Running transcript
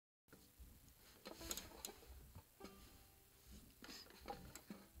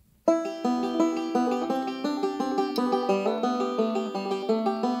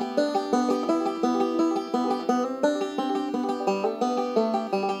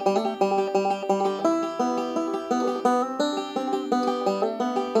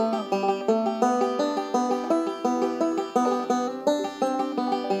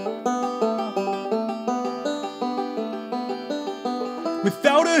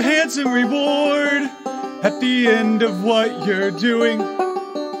a handsome reward at the end of what you're doing,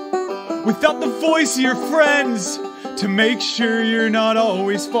 without the voice of your friends to make sure you're not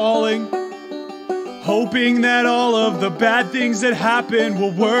always falling, hoping that all of the bad things that happen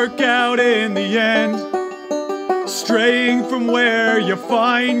will work out in the end, straying from where you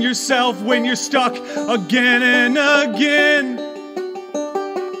find yourself when you're stuck again and again.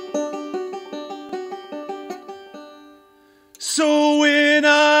 So when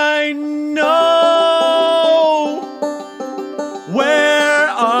I know where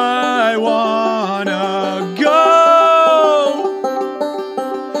I wanna go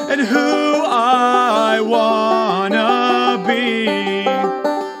and who I wanna be,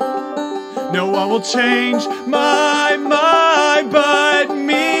 no one will change my mind but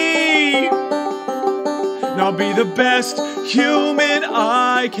me. And I'll be the best human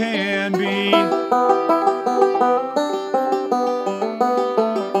I can be.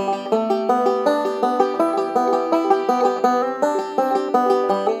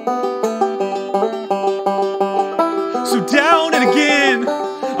 So down and again,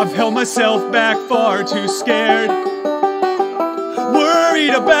 I've held myself back, far too scared,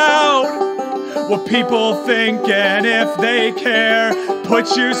 worried about what people think and if they care.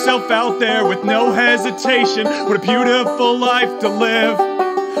 Put yourself out there with no hesitation. What a beautiful life to live.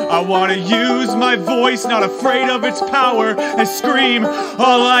 I want to use my voice, not afraid of its power, and scream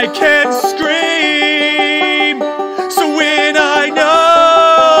all I can scream. So when I know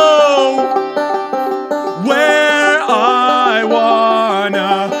where I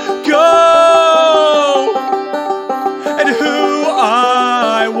wanna go and who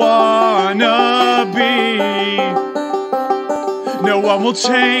I wanna be, no one will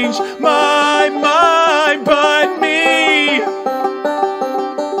change my mind but me.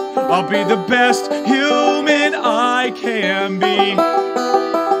 I'll be the best human I can be.